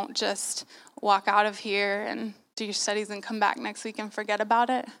that you won't just walk out of here and do your studies and come back next week and forget about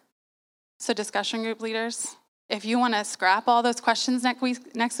it. So discussion group leaders, if you want to scrap all those questions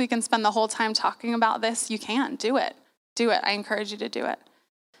next week and spend the whole time talking about this, you can. Do it. Do it. I encourage you to do it.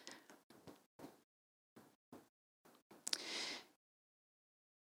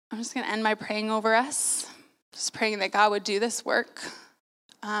 I'm just going to end by praying over us. Just praying that God would do this work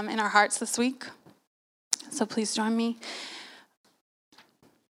in our hearts this week. So please join me.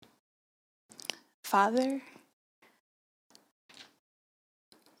 Father.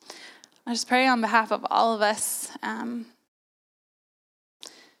 I just pray on behalf of all of us.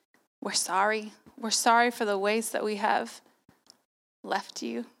 We're sorry. We're sorry for the ways that we have left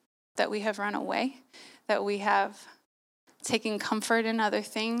you, that we have run away, that we have taken comfort in other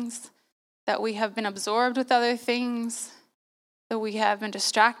things, that we have been absorbed with other things, that we have been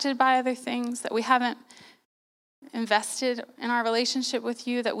distracted by other things, that we haven't invested in our relationship with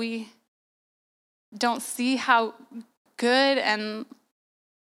you, that we don't see how good and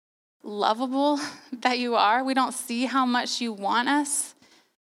lovable that you are. We don't see how much you want us.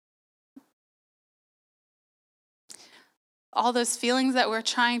 All those feelings that we're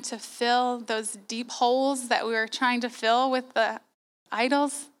trying to fill, those deep holes that we were trying to fill with the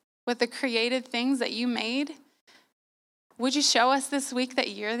idols, with the created things that you made. Would you show us this week that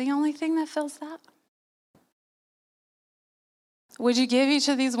you're the only thing that fills that? Would you give each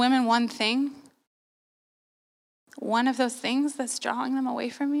of these women one thing? One of those things that's drawing them away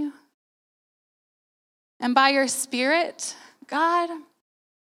from you? And by your Spirit, God,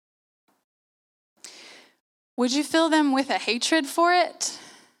 would you fill them with a hatred for it?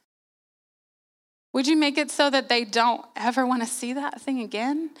 Would you make it so that they don't ever want to see that thing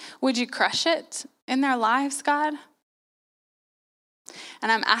again? Would you crush it in their lives, God?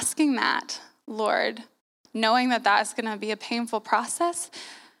 And I'm asking that, Lord, knowing that that's going to be a painful process,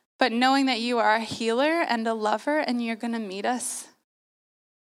 but knowing that you are a healer and a lover and you're going to meet us.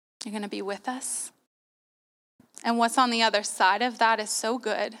 You're going to be with us. And what's on the other side of that is so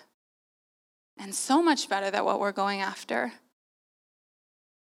good and so much better than what we're going after.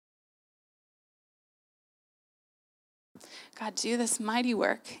 God, do this mighty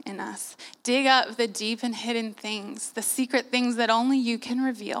work in us. Dig up the deep and hidden things, the secret things that only you can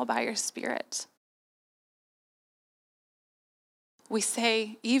reveal by your Spirit. We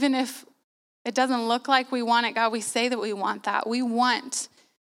say, even if it doesn't look like we want it, God, we say that we want that. We want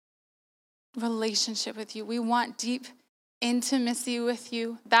relationship with you. We want deep intimacy with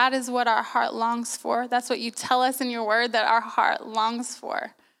you. That is what our heart longs for. That's what you tell us in your word that our heart longs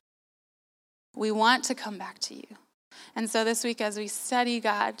for. We want to come back to you. And so this week as we study,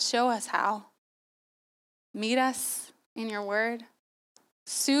 God, show us how. Meet us in your word.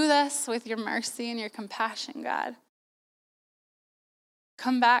 Soothe us with your mercy and your compassion, God.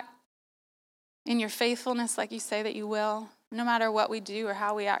 Come back in your faithfulness like you say that you will, no matter what we do or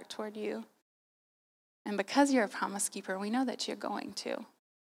how we act toward you. And because you're a promise keeper, we know that you're going to.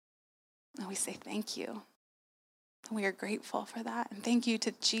 And we say thank you. And we are grateful for that. And thank you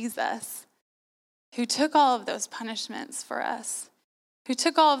to Jesus, who took all of those punishments for us, who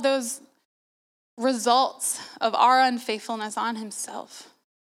took all of those results of our unfaithfulness on himself.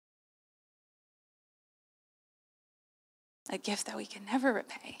 A gift that we can never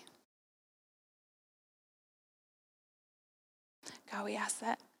repay. God, we ask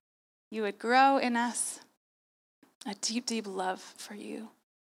that you would grow in us a deep, deep love for you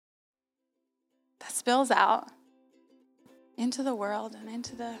that spills out into the world and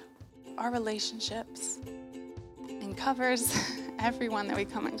into our relationships and covers everyone that we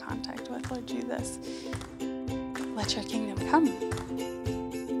come in contact with, Lord Jesus. Let your kingdom come.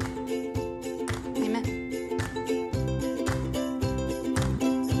 Amen.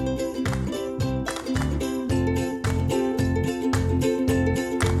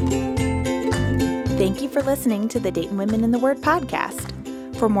 Thank you for listening to the Dayton Women in the Word podcast.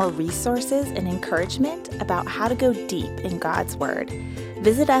 For more resources and encouragement about how to go deep in God's Word,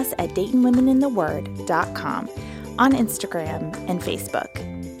 visit us at DaytonWomenInTheWord.com on Instagram and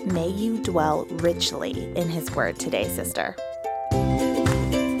Facebook. May you dwell richly in His Word today, sister.